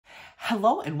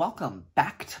Hello and welcome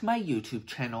back to my YouTube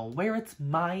channel where it's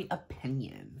my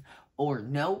opinion, or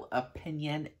no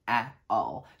opinion at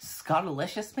all.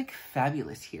 Scottalicious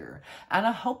McFabulous here, and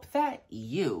I hope that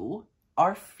you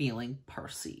are feeling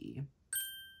Percy.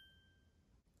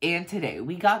 And today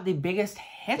we got the biggest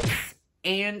hits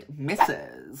and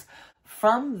misses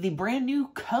from the brand new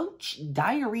Coach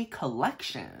Diary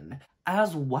collection,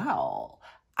 as well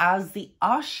as the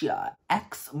ASHYA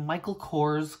X Michael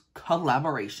Kors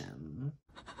collaboration.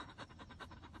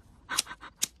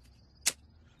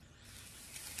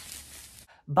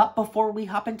 But before we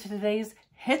hop into today's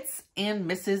hits and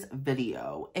misses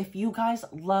video, if you guys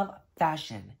love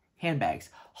fashion, handbags,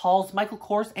 hauls, Michael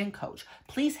Kors, and Coach,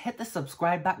 please hit the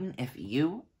subscribe button if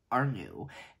you are new.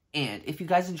 And if you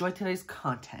guys enjoyed today's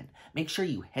content, make sure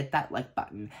you hit that like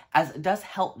button, as it does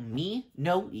help me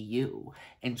know you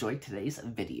enjoyed today's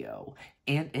video,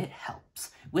 and it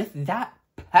helps with that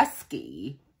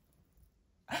pesky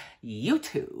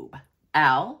YouTube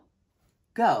algorithm.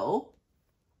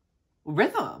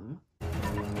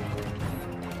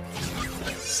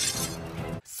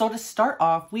 So to start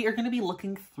off, we are going to be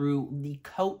looking through the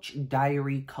Coach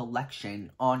Diary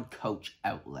collection on Coach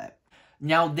Outlet.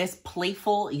 Now, this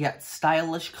playful yet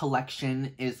stylish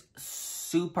collection is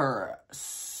super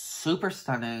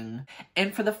stunning.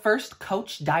 And for the first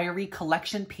Coach Diary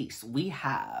collection piece, we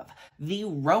have the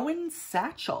Rowan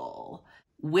Satchel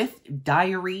with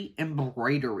diary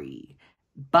embroidery,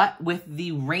 but with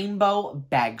the rainbow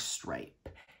bag stripe.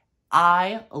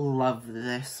 I love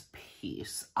this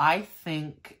piece. I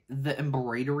think the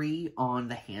embroidery on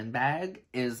the handbag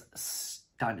is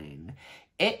stunning.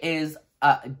 It is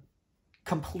a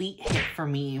complete hit for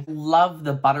me. Love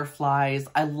the butterflies.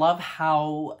 I love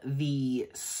how the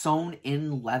sewn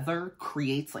in leather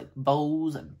creates like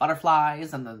bows and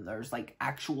butterflies, and then there's like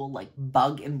actual like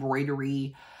bug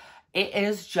embroidery. It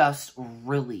is just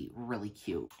really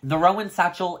cute. The Rowan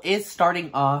Satchel is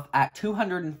starting off at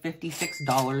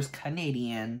 $256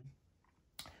 Canadian.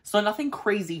 So nothing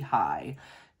crazy high,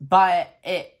 but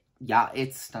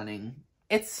it's stunning.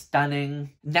 It's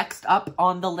stunning. Next up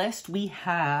on the list, we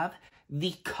have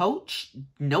the Coach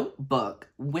notebook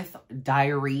with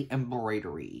diary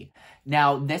embroidery.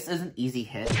 Now, this is an easy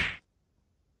hit.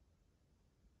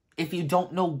 If you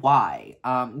don't know why,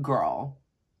 girl,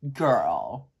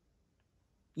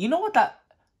 you know what that,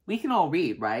 we can all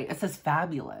read, right? It says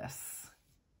fabulous.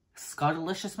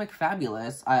 Scottalicious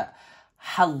McFabulous.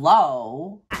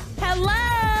 Hello.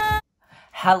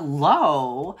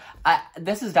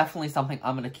 This is definitely something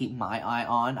I'm going to keep my eye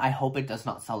on. I hope it does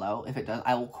not sell out. If it does,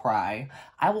 I will cry.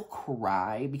 I will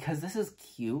cry because this is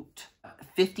cute.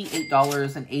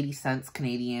 $58.80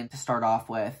 Canadian to start off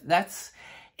with. I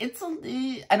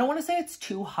don't want to say it's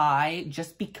too high,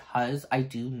 just because I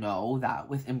do know that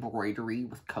with embroidery,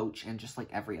 with Coach, and just like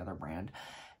every other brand,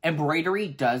 embroidery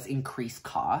does increase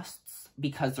costs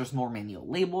because there's more manual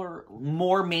labor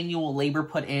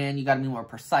put in. You got to be more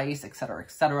precise, etc.,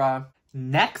 etc.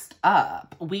 Next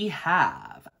up, we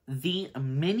have the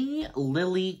mini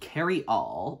Lily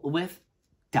carry-all with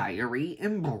diary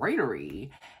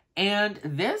embroidery. And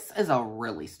this is a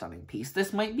really stunning piece.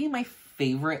 This might be my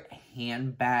favorite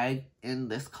handbag in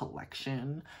this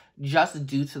collection, just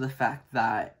due to the fact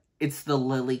that it's the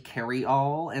Lily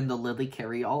carry-all, and the Lily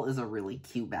carry-all is a really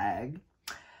cute bag.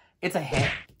 It's a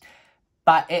hit,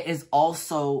 but it is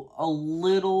also a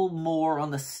little more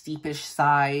on the steepish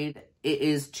side. It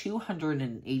is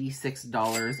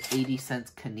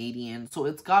 $286.80 Canadian, so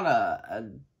it's got a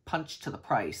punch to the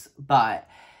price, but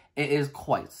it is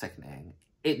quite sickening.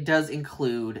 It does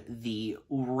include the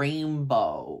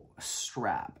rainbow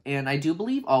strap, and I do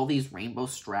believe all these rainbow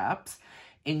straps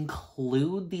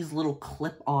include these little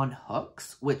clip-on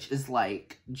hooks, which is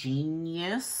like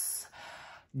genius.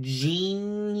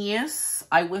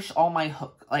 I wish all my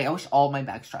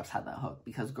bag straps had that hook,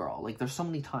 because girl, like there's so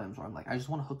many times where I'm like, I just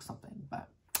want to hook something, but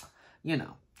you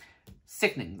know,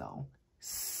 sickening though,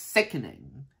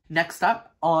 sickening. Next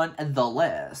up on the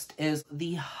list is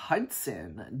the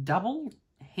Hudson double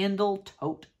handle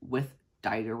tote with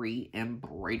diary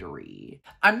embroidery.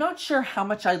 I'm not sure how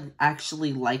much I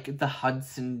actually like the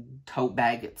Hudson tote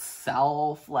bag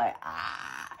itself, but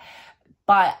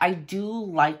I do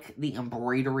like the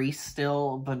embroidery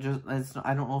still, but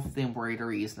I don't know if the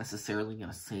embroidery is necessarily going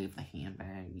to save the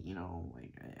handbag, you know,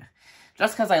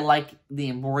 just because I like the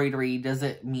embroidery, does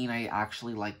it mean I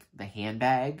actually like the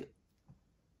handbag?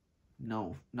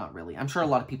 No, not really. I'm sure a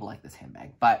lot of people like this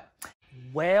handbag, but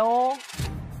well,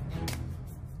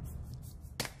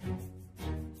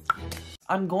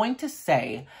 I'm going to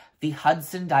say the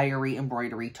Hudson Diary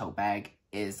embroidery tote bag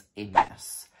is a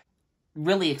miss.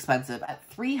 really expensive at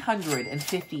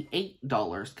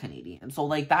 $358 Canadian. So,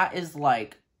 like, that is,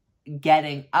 like,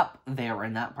 getting up there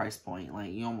in that price point.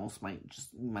 Like, you almost might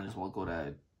as well go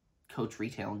to Coach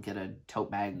Retail and get a tote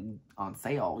bag on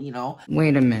sale, you know?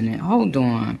 Wait a minute, hold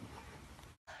on.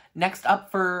 Next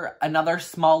up, for another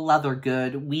small leather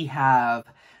good, we have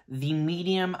the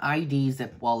medium ID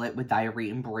zip wallet with diary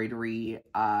embroidery.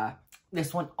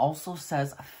 This one also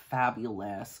says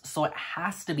fabulous, so it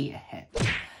has to be a hit.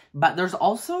 But there's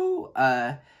also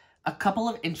a couple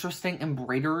of interesting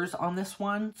embroiders on this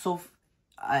one. So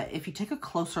if you take a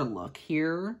closer look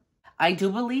here, I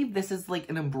do believe this is like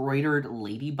an embroidered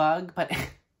ladybug, but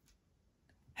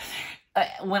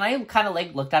when I kind of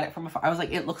like looked at it from afar, I was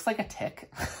like, it looks like a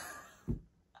tick.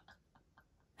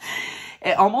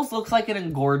 It almost looks like an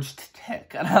engorged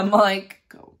tick. And I'm like,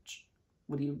 Coach,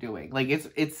 what are you doing? Like,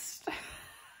 it's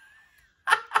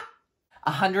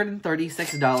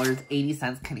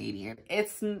 $136.80 Canadian.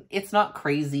 It's not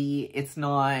crazy. It's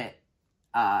not,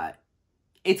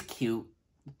 it's cute.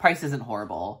 Price isn't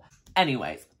horrible.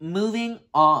 Anyways, moving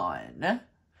on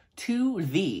to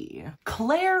the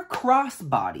Claire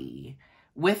crossbody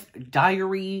with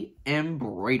diary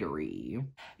embroidery.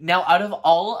 Now, out of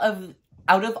all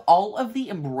of the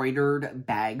embroidered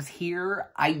bags here,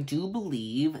 I do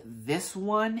believe this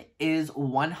one is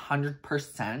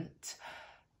 100%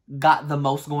 got the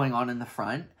most going on in the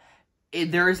front.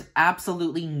 There is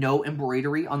absolutely no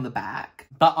embroidery on the back,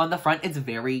 but on the front, it's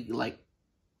very, like,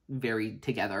 very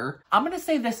together. I'm gonna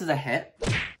say this is a hit.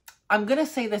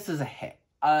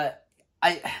 A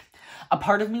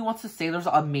part of me wants to say there's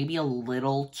maybe a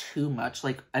little too much,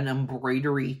 like an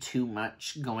embroidery too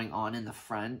much going on in the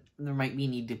front. There might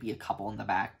need to be a couple in the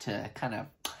back to kind of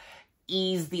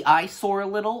ease the eyesore a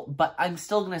little, but I'm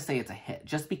still gonna say it's a hit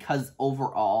just because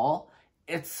overall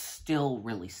it's still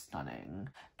really stunning.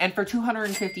 And for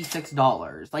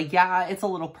 $256, like, yeah, it's a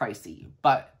little pricey,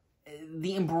 but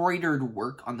the embroidered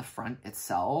work on the front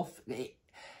itself,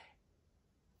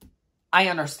 I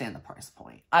understand the price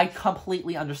point. I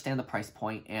completely understand the price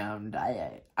point, and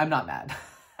I'm not mad.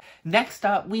 Next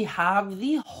up, we have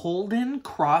the Holden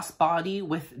crossbody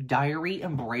with diary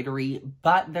embroidery,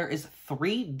 but there is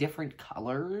 3 different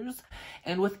colors,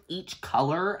 and with each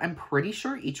color, I'm pretty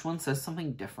sure each one says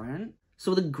something different.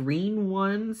 So the green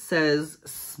one says,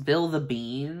 spill the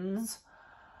beans.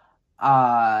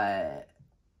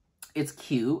 It's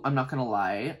cute, I'm not gonna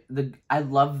lie. I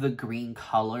love the green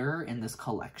color in this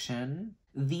collection.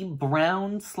 The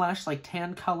brown / like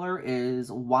tan color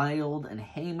is wild and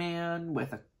Heyman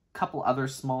with a couple other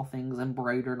small things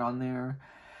embroidered on there.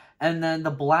 And then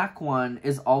the black one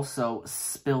is also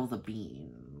spill the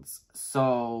beans.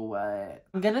 So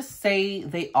I'm gonna say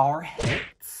they are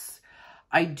hits.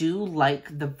 I do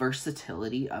like the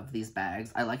versatility of these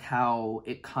bags. I like how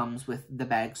it comes with the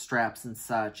bag straps and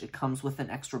such. It comes with an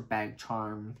extra bag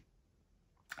charm.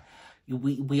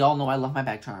 We all know I love my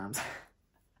bag charms.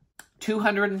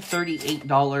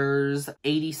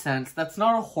 $238.80. That's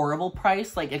not a horrible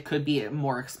price. Like, it could be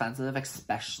more expensive,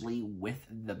 especially with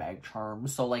the bag charm.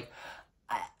 So, like,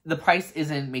 the price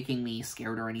isn't making me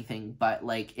scared or anything, but,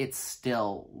 like, it's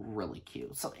still really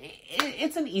cute. So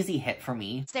it's an easy hit for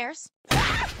me. Stairs.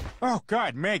 Oh,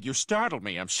 God, Meg, you startled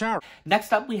me. I'm sorry.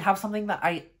 Next up, we have something that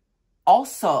I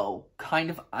also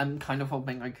I'm kind of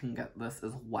hoping I can get this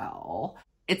as well.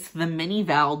 It's the Mini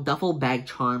Val duffel bag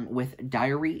charm with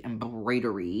diary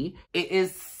embroidery. It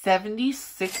is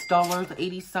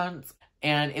 $76.80,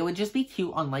 and it would just be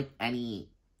cute on, like, any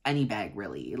bag,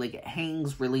 really. Like, it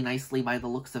hangs really nicely by the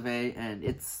looks of it, and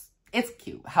it's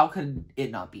cute. How could it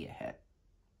not be a hit?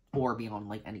 Or be on,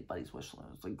 like, anybody's wish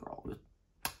list? Like, girl,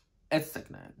 it's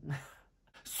sickening.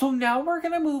 So now we're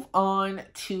gonna move on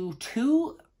to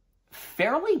 2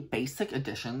 fairly basic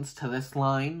additions to this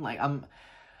line. Like, I'm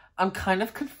kind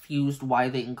of confused why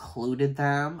they included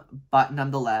them, but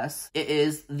nonetheless, it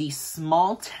is the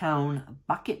Small Town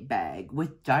bucket bag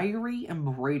with diary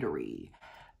embroidery.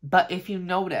 But if you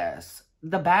notice,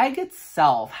 the bag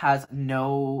itself has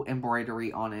no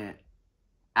embroidery on it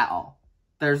at all.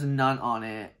 There's none on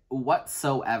it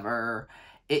whatsoever.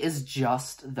 It is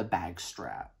just the bag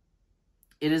strap.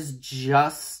 It is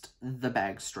just the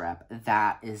bag strap.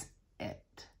 That is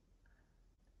it.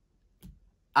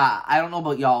 I don't know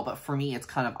about y'all, but for me, it's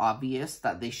kind of obvious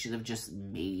that they should have just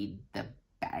made the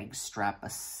bag strap a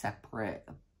separate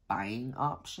buying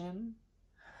option.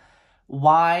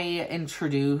 Why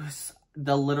introduce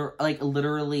the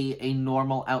literally a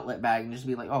normal outlet bag and just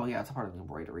be like, oh yeah, it's a part of the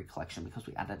embroidery collection because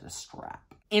we added a strap?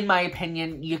 In my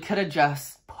opinion, you could have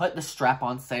just put the strap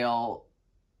on sale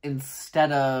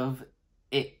instead of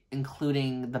it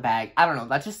including the bag. I don't know.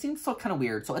 That just seems so kind of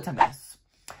weird. So it's a miss.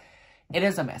 It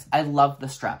is a miss. I love the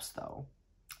straps, though.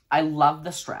 I love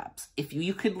the straps. If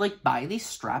you could, like, buy these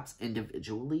straps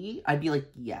individually, I'd be like,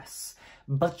 yes.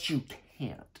 But you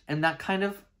can't. And that kind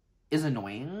of is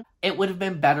annoying. It would have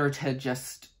been better to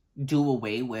just do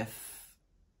away with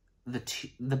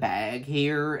the bag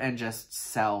here and just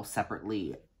sell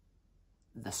separately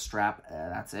the strap.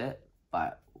 That's it.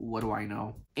 But what do I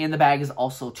know? And the bag is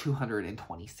also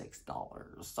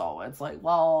 $226. So it's like,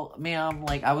 well, ma'am,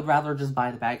 like, I would rather just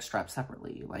buy the bag strap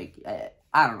separately. Like,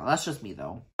 I don't know. That's just me,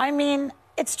 though. I mean,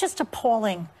 it's just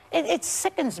appalling. It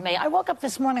sickens me. I woke up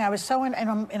this morning, I was so in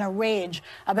a rage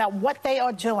about what they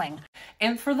are doing.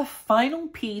 And for the final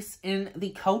piece in the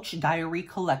Coach Diary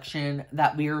collection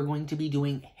that we are going to be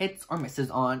doing hits or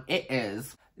misses on, it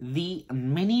is the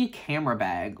mini camera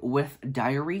bag with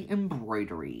diary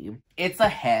embroidery. It's a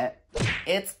hit.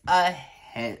 It's a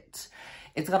hit.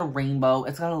 It's got a rainbow.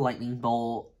 It's got a lightning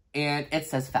bolt. And it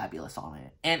says fabulous on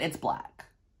it. And it's black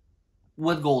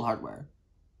with gold hardware.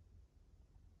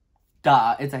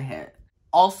 Duh, it's a hit.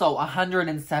 Also,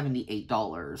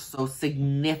 $178, so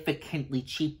significantly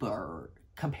cheaper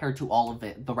compared to all of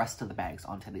the rest of the bags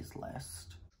on today's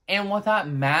list. And with that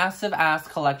massive ass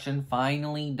collection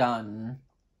finally done,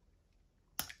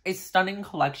 a stunning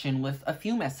collection with a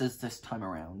few misses this time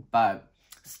around, but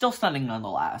still stunning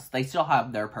nonetheless. They still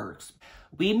have their perks.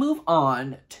 We move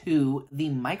on to the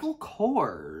Michael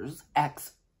Kors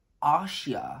X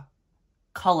ASHYA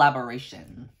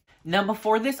collaboration. Now,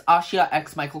 before this ASHYA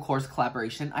X Michael Kors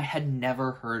collaboration, I had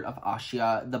never heard of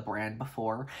ASHYA, the brand,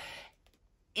 before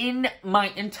in my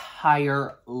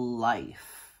entire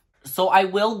life. So I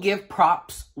will give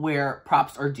props where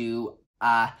props are due.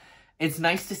 It's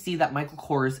nice to see that Michael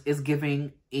Kors is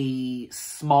giving a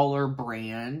smaller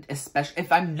brand, especially,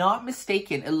 if I'm not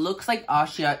mistaken, it looks like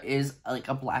ASHYA is like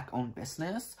a black-owned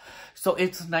business. So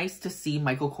it's nice to see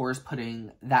Michael Kors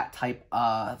putting that type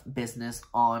of business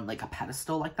on like a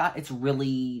pedestal like that. It's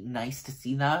really nice to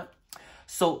see that.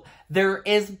 So there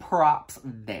is props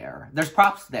there. There's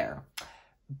props there.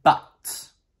 But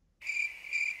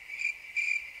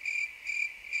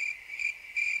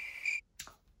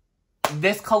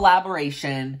this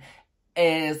collaboration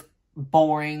is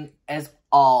boring as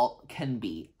all can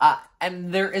be.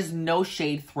 And there is no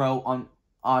shade throw on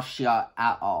ASHYA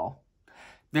at all.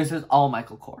 This is all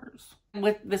Michael Kors.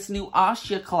 With this new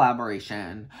ASHYA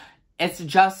collaboration, it's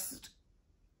just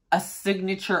a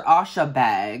signature ASHYA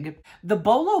bag. The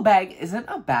Bolo bag isn't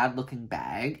a bad looking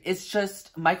bag. It's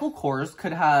just Michael Kors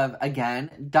could have,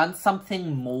 again, done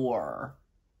something more.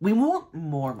 We want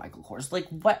more Michael Kors. Like,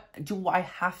 what do I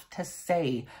have to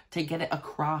say to get it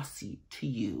across to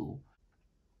you?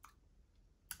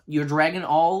 You're dragging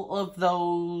all of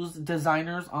those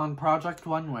designers on Project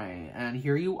One Way, and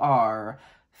here you are,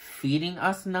 feeding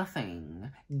us nothing,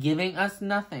 giving us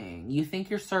nothing. You think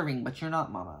you're serving, but you're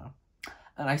not, mama.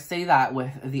 And I say that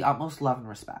with the utmost love and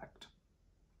respect.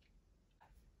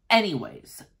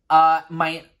 Anyways,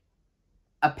 my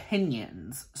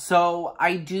opinions. So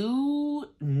I do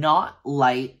not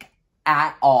like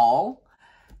at all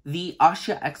the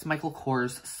ASHYA X Michael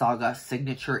Kors Saga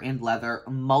Signature and Leather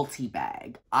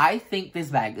multi-bag. I think this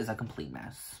bag is a complete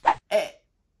mess.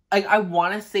 I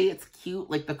want to say it's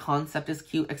cute, like the concept is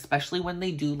cute, especially when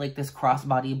they do like this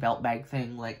crossbody belt bag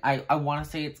thing. Like I want to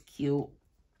say it's cute,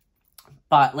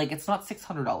 but like it's not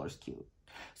 $600 cute.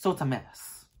 So it's a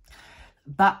mess.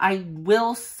 But I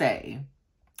will say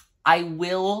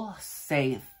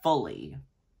fully,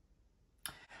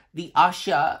 the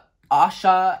ASHYA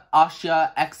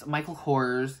X Michael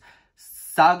Kors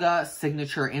Saga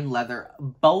Signature in Leather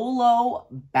Bolo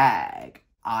bag.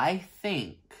 I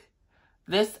think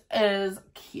this is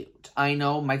cute. I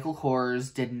know Michael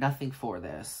Kors did nothing for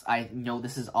this. I know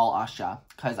this is all ASHYA,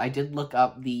 because I did look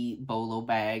up the Bolo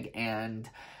bag, and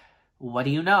what do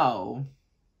you know?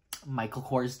 Michael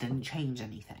Kors didn't change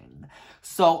anything.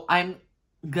 So I'm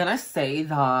gonna say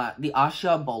that the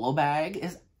ASHYA Bolo bag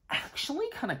is actually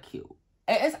kind of cute.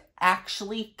 It is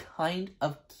actually kind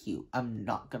of cute. I'm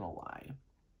not gonna lie.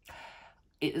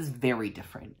 It is very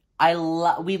different.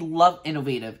 We love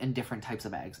innovative and different types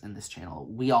of bags in this channel.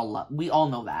 We all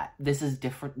know that. This is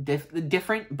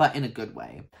different, but in a good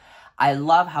way. I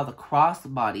love how the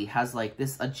crossbody has like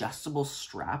this adjustable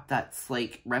strap that's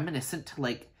like reminiscent to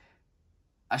like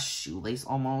a shoelace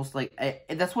almost. Like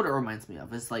that's what it reminds me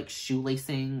of. It's like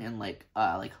shoelacing and like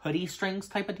hoodie strings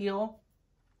type of deal.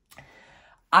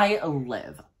 I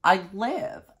live,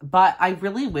 but I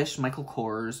really wish Michael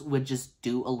Kors would just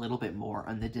do a little bit more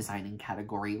on the designing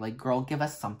category. Like, girl, give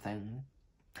us something.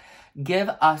 Give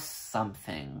us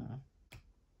something.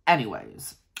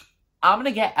 Anyways, I'm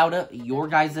gonna get out of your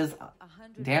guys'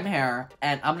 damn hair,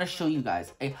 and I'm gonna show you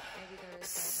guys a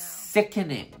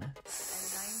sickening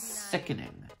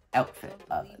outfit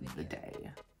of the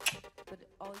day. But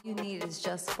all you need is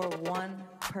just for one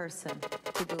person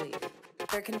to believe.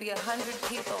 There can be 100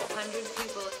 people, 100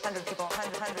 people, 100 people,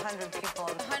 100 people,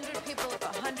 100 people,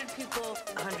 100 people,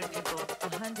 100 people,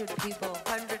 100 people,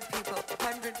 100 people,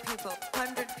 100 people,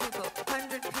 100 people,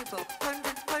 100 people, 100,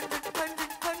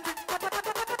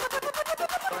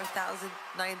 or 1,000,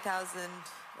 9,000,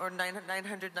 or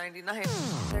 999.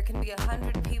 There can be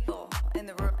 100 people in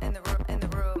the room,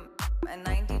 and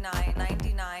 99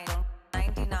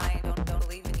 don't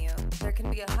believe in you. There can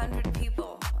be 100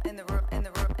 people in the room,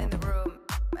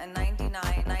 and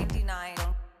 99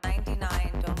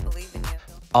 don't believe in you.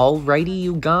 Alrighty,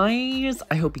 you guys.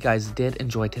 I hope you guys did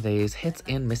enjoy today's hits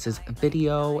and misses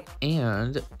video,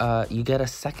 and you get a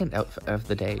second outfit of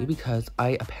the day because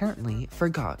I apparently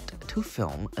forgot to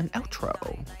film an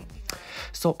outro.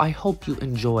 So I hope you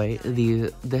enjoy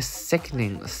this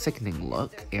sickening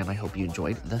look, and I hope you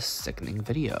enjoyed the sickening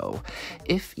video.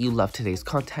 If you love today's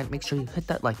content, make sure you hit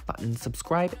that like button,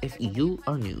 subscribe if you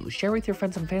are new, share with your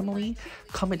friends and family,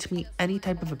 comment to me any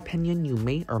type of opinion you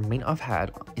may or may not have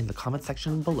had in the comment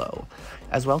section below.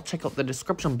 As well, check out the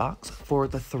description box for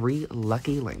the 3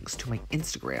 lucky links to my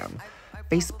Instagram,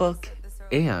 Facebook,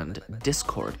 and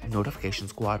Discord notification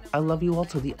squad. I love you all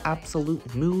to the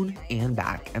absolute moon and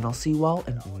back, and I'll see you all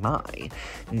in my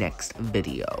next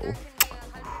video.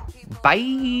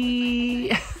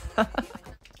 Bye.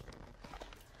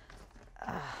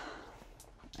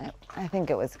 I think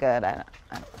it was good.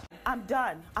 I'm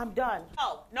done.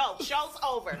 No, show's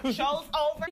over. Show's over.